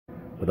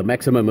With a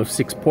maximum of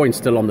 6 points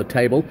still on the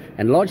table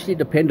and largely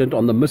dependent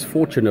on the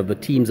misfortune of the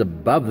teams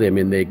above them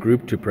in their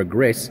group to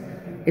progress,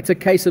 it's a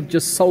case of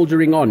just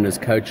soldiering on, as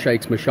coach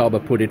Shakes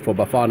Mashaba put it for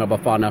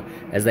Bafana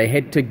as they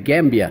head to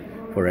Gambia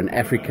for an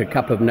Africa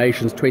Cup of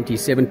Nations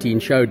 2017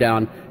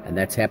 showdown, and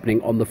that's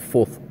happening on the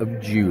 4th of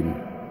June.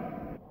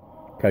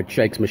 Coach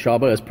Shakes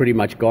Mashaba has pretty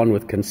much gone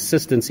with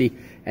consistency,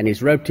 and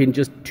he's roped in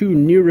just 2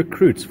 new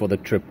recruits for the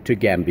trip to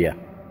Gambia.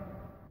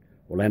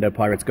 Orlando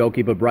Pirates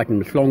goalkeeper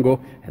Brighton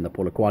Mhlongo and the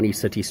Polokwane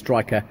City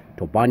striker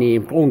Tobani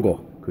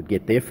Mhlongo could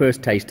get their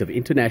first taste of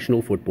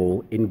international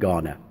football in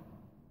Ghana.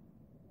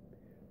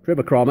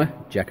 Trevor Cramer,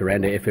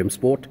 Jacaranda FM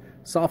Sport,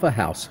 Safa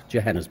House,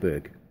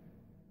 Johannesburg.